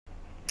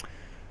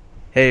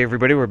Hey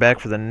everybody, we're back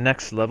for the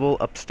next level,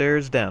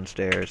 upstairs,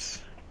 downstairs.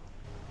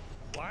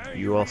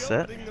 You all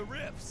set?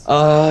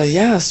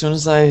 Yeah, as soon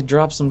as I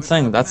drop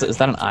something. Is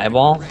that an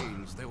eyeball?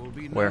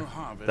 Where?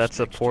 That's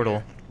a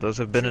portal. Those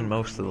have been in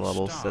most of the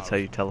levels. That's how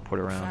you teleport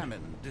around.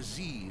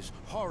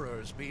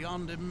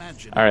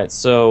 Alright,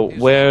 so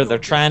where they're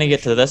trying to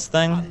get to this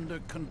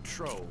thing?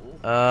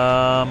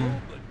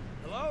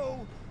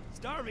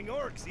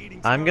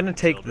 I'm gonna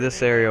take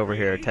this area over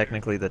here,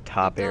 technically the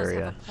top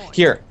area.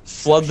 Here,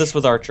 flood this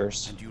with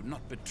archers.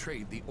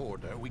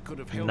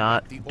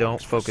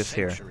 Don't focus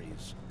here.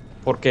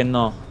 ¿Por qué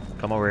no?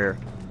 Come over here.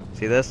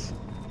 See this?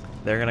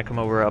 They're gonna come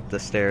over up the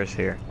stairs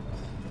here.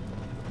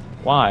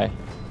 Why?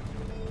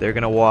 They're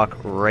gonna walk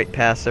right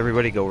past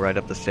everybody, go right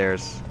up the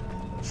stairs.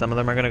 Some of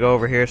them are gonna go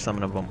over here,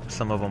 some of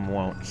them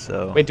won't,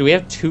 so... Wait, do we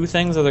have two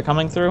things that are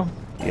coming through?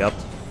 Yep.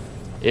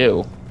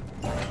 Ew.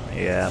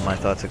 Yeah, my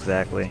thoughts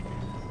exactly.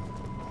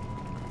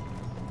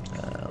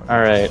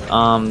 Alright,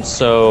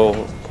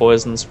 so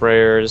poison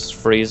sprayers,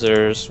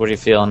 freezers, what are you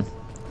feeling?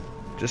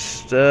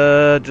 Just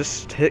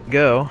hit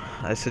go.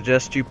 I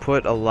suggest you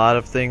put a lot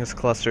of things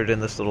clustered in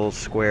this little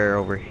square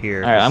over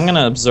here. Alright, I'm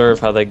gonna observe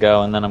how they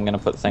go, and then I'm gonna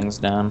put things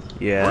down.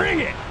 Yeah.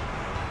 Bring it!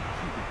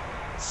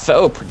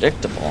 So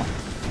predictable.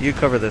 You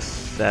cover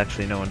this.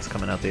 Actually, no one's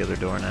coming out the other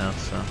door now,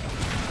 so...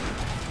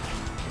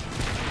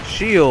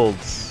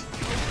 Shields!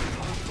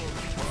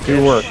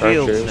 Good work,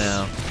 shields archers.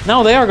 now.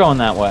 No, they are going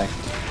that way.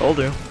 Told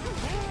you.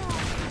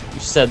 You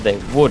said they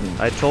wouldn't.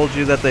 I told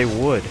you that they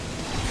would.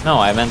 No,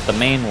 I meant the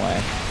main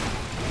way.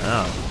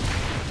 Oh.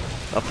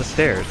 Up the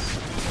stairs.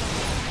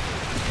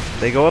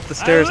 They go up the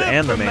stairs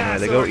and the main way.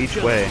 They go each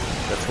way.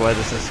 That's why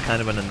this is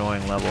kind of an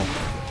annoying level.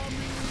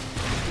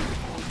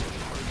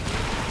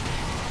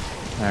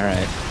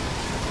 Alright.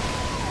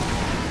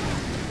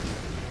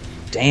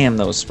 Damn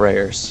those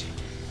sprayers.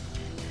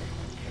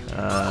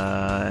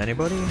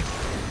 Anybody?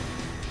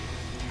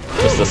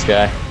 Who's this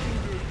guy?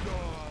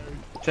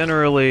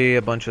 Generally,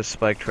 a bunch of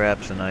spike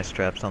traps and ice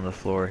traps on the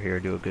floor here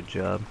do a good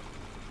job.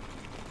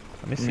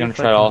 Let me see. I'm gonna if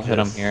try I to can all hit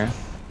him just- here.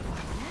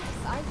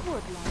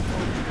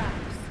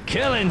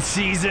 Killing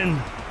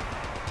season!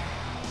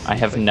 I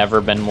have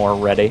never been more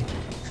ready.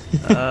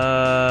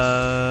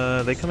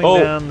 They coming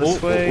down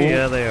this way?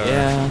 Yeah, they are.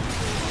 Yeah.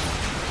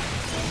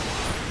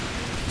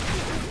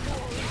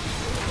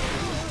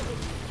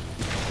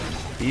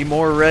 Be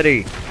more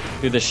ready.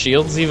 Do the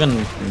shields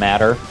even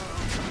matter?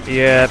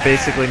 Yeah, it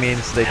basically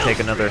means they take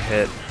another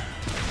hit.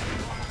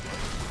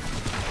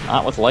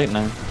 Not with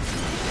lightning.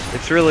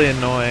 It's really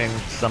annoying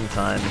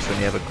sometimes when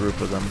you have a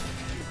group of them.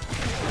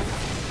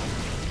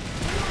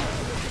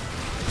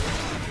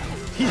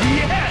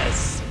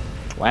 Yes!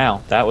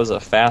 Wow, that was a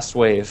fast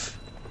wave.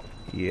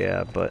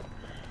 Yeah, but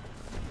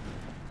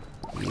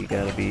you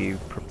gotta be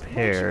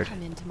prepared.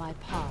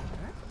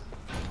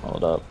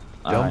 Hold up.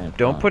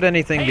 Don't put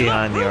anything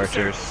behind the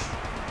archers.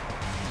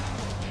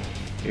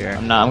 Here.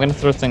 I'm not. I'm gonna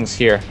throw things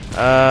here.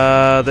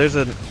 There's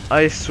an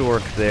ice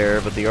orc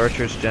there, but the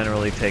archers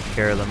generally take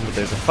care of them. But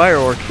there's a fire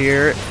orc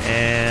here,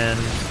 and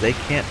they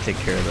can't take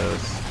care of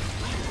those.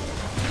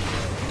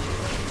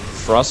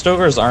 Frost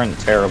ogres aren't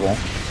terrible.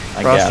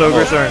 Frost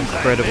ogres are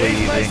incredibly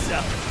easy.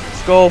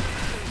 Skull.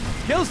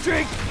 Kill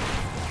streak!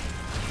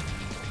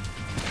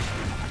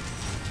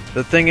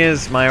 The thing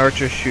is, my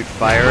archers shoot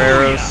fire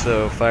arrows,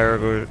 so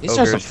These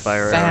are some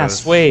fire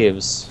fast arrows,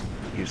 waves.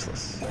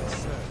 useless.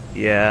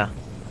 Yeah.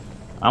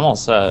 I'm all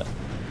set.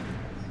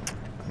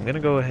 I'm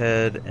gonna go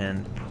ahead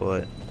and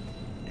put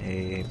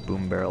a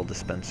boom barrel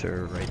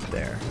dispenser right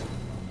there.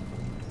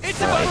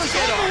 It's about to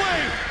get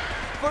away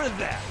for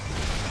that!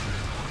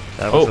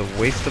 That was a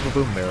waste of a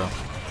boom barrel.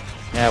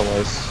 Yeah, it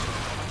was.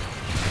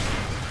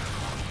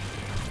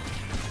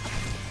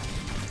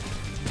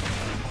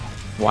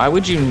 Why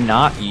would you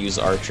not use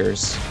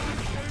archers?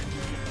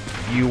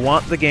 You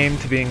want the game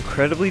to be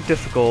incredibly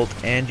difficult,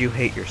 and you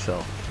hate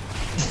yourself.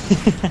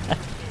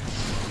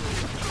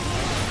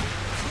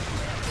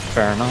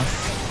 Fair enough.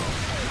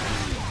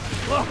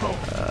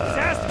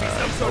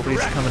 Nobody's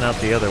coming out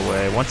the other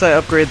way. Once I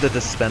upgrade the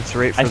dispense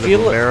rate for the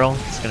boom barrel,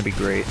 it's gonna be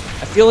great.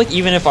 I feel like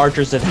even if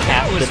archers did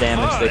half the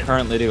damage they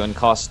currently do and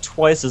cost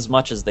twice as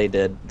much as they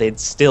did, they'd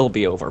still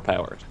be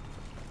overpowered.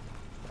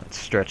 It's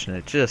stretching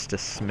it just a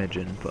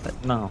smidgen, but...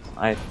 No,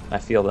 I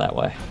feel that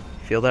way.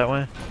 Feel that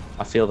way?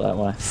 I feel that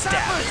way.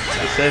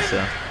 You say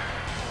so.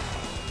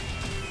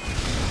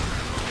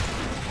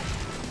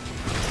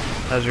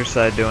 How's your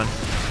side doing?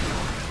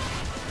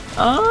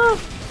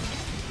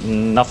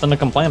 Nothing to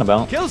complain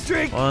about. Kill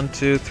streak! 1,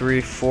 2,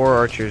 3, 4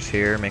 archers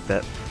here. Make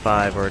that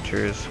 5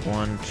 archers.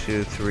 1,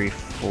 2, 3,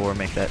 4.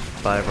 Make that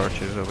 5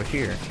 archers over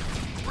here.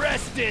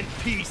 Rest in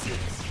pieces!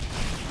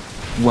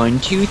 1,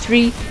 2,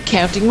 3,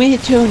 counting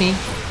with Tony.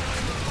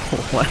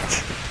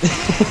 What?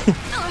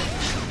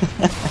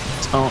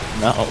 Don't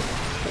know.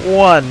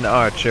 1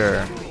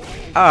 archer.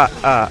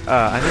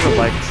 I never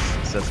liked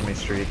Sesame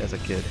Street as a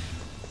kid.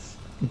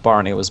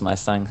 Barney was my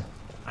thing.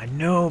 I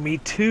know, me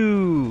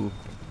too.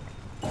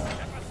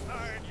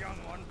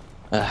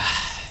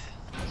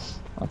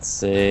 Let's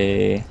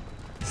see.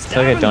 I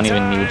feel like I don't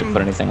even need to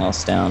put anything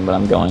else down, but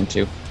I'm going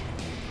to.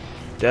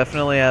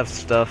 Definitely have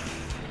stuff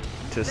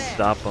to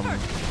stop them,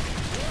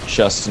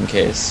 Just in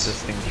case.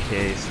 just in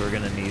case. We're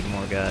gonna need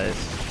more guys.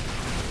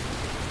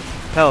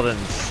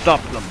 Paladins,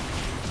 stop them!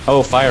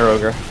 Oh, Fire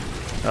Ogre.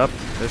 Up,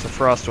 there's a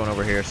frost one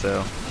over here,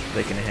 so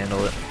they can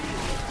handle it.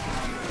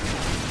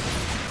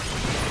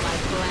 My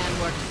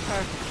plan worked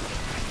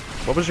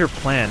perfect. What was your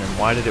plan, and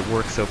why did it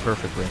work so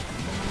perfectly?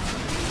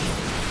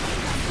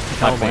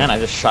 My Tell me. plan, I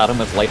just shot him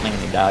with lightning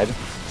and he died.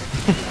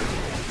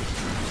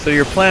 So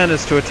your plan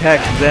is to attack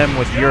them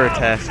with your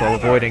attacks while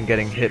avoiding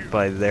getting hit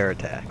by their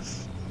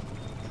attacks.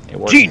 It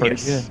worked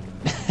Genius!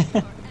 pretty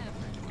good.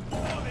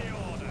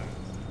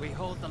 We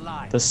hold the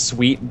line. The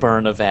sweet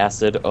burn of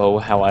acid, oh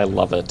how I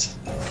love it.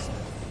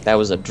 That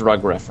was a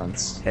drug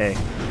reference. Hey,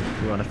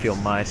 you want to feel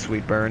my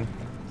sweet burn?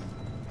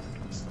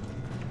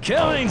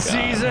 Killing Oh,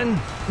 God. season.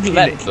 You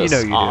know you do.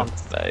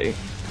 Enchanté.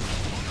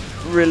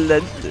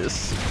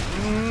 Relentless.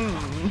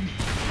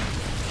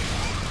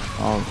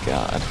 Oh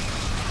god.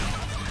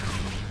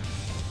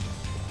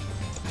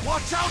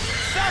 Watch out,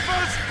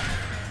 sappers!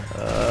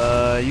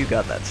 You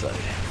got that side.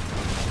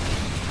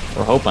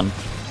 We're hoping.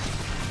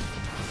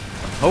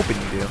 I'm hoping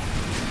you do.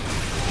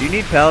 Do you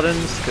need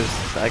paladins? Because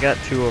I got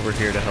 2 over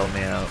here to help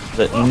me out.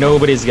 That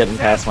nobody's getting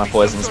past my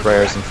poison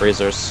sprayers and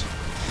freezers.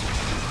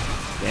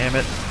 Damn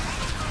it.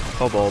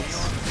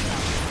 Kobolds.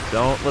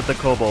 Don't let the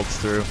kobolds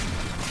through.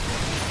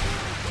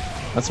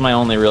 That's my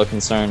only real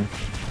concern.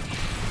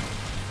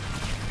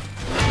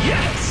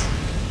 Yes!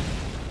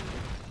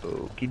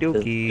 Okie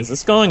dokie. Is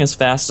this going as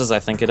fast as I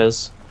think it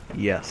is?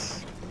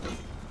 Yes.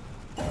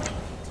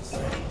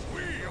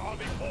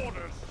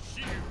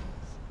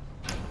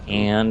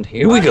 And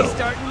here we go. Party's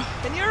starting,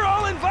 and you're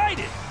all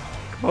invited.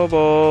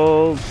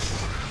 Kobolds.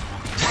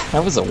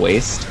 That was a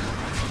waste.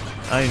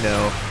 I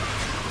know.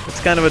 It's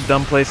kind of a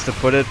dumb place to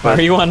put it, but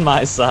Are you on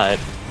my side?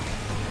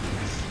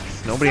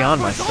 there's nobody on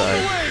my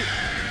side.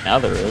 Now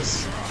there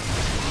is.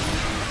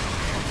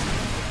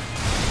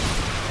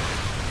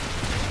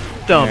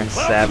 Dumb Here.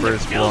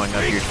 sappers blowing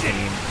up your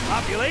team.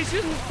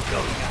 Population,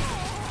 go.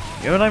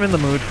 You know what I'm in the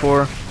mood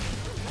for?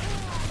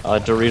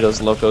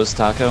 Doritos Locos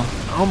Taco.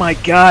 Oh my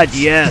god,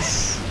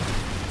 yes!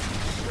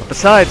 But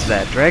besides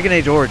that, Dragon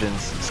Age Origins.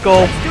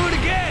 Skull! Let's do it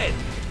again.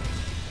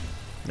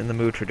 In the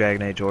mood for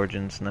Dragon Age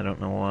Origins, and I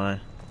don't know why.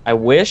 I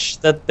wish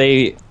that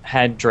they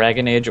had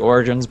Dragon Age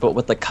Origins, but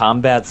with the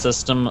combat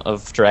system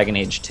of Dragon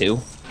Age 2.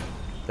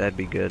 That'd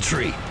be good.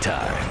 Treat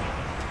time.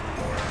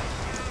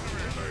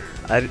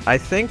 I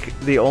think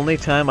the only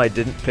time I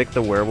didn't pick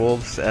the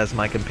werewolves as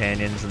my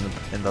companions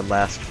in the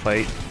last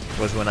fight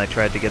was when I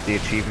tried to get the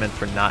achievement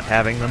for not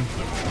having them.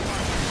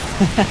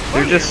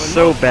 They're just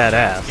so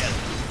badass.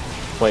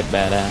 Quite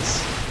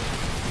badass.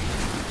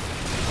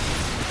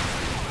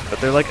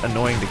 But they're like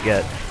annoying to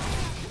get.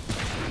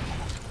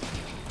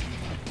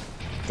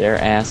 Their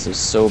ass is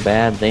so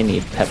bad they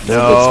need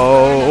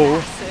Pepto-Bismol. No!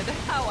 Acid,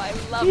 how I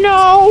love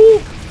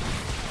No!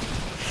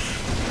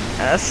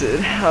 Acid,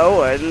 how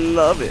I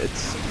love it.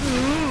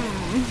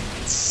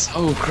 It's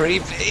so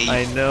creepy.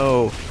 I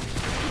know.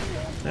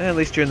 At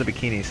least you're in the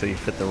bikini, so you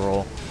fit the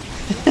role.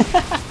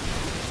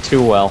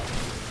 Too well.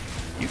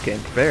 You came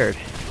prepared.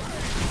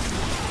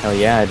 Hell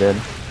yeah, I did.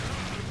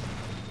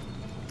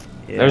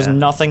 Yeah. There's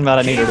nothing that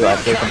I need to do. I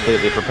feel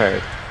completely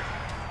prepared.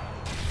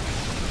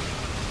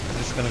 I'm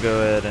just gonna go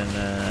ahead and,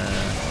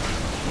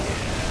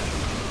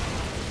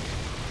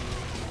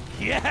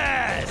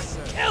 Yes!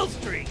 Kill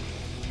streak.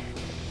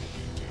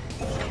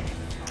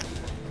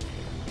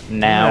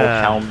 Now,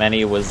 Yeah. how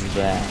many was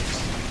that?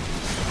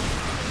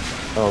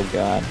 Oh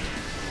god.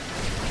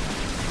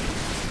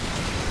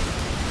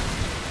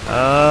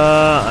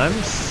 I'm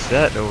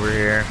set over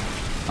here.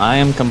 I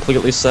am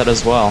completely set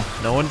as well.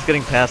 No one's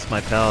getting past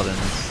my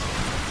paladins.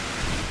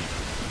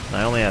 And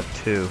I only have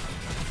 2.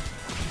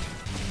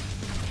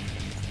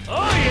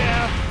 Oh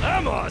yeah,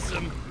 I'm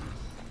awesome.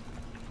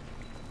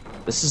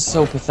 This is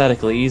so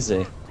pathetically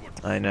easy.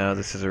 I know,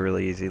 this is a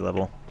really easy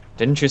level.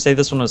 Didn't you say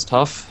this one was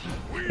tough?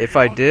 If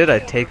I did,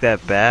 I'd take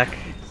that back.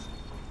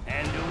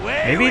 And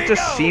away Maybe we it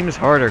just go. seems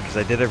harder because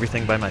I did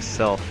everything by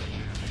myself.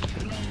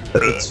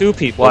 The 2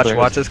 people. Watch, there's-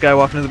 watch this guy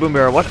walk into the boom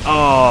barrel. What?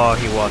 Oh,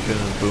 he walked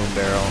into the boom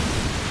barrel.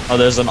 Oh,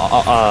 there's an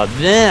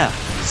yeah.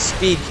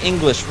 Speak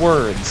English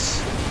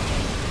words.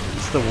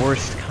 It's the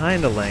worst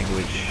kind of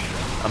language.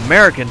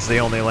 American's the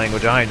only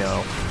language I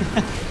know.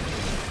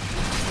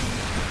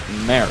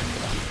 America.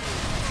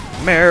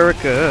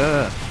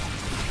 America.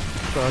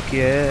 Fuck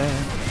yeah.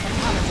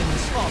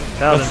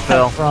 Paladin What's that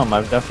fell. from?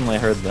 I've definitely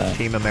heard that.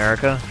 Team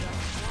America.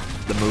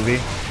 The movie.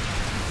 Is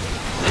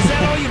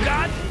that all you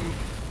got?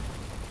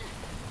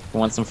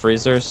 Want some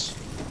freezers?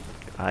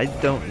 I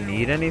don't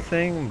need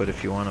anything, but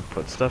if you want to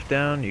put stuff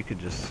down, you could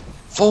just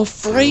For do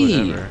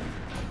free. whatever.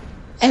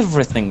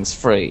 Everything's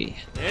free.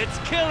 It's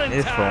killing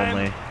If time.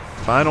 only.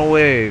 Final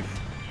wave.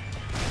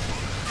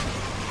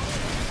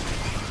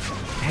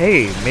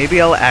 Hey,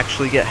 maybe I'll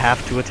actually get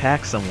half to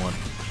attack someone.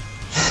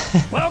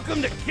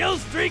 Welcome to Kill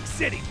Streak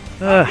City.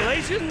 Ugh.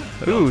 Population.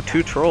 Ooh,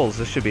 2 trolls.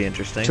 This should be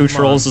interesting. 2 Come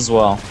trolls on. as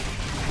well.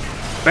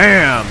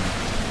 Bam!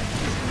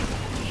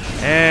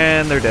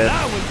 And they're dead.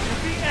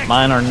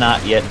 Mine are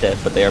not yet dead,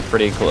 but they are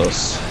pretty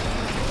close.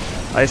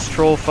 Ice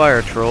troll,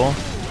 fire troll.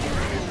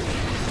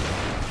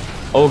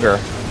 Ogre.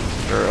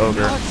 Or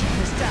ogre.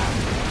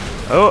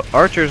 Oh,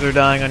 archers are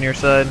dying on your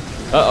side.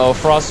 Uh-oh,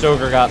 Frost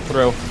Ogre got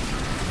through.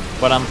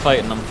 But I'm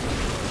fighting them.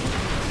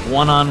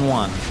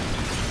 One-on-one.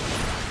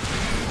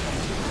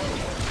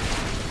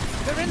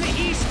 They're in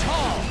the east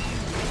hall.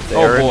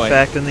 They're boy. in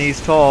fact in the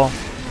East Hall.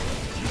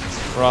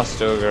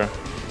 Frost Ogre.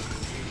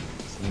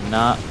 It's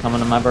not coming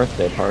to my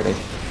birthday party.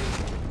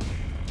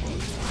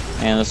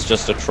 And it's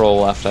just a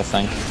troll left, I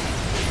think.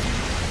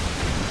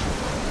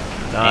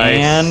 Nice.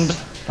 And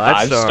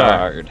Five star.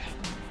 starred.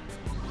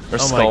 Or Oh my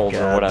skulled,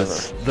 god, or whatever.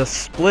 the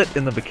split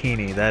in the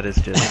bikini, that is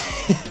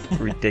just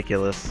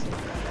ridiculous.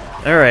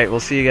 Alright, we'll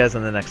see you guys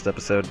in the next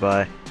episode.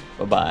 Bye.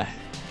 Bye-bye.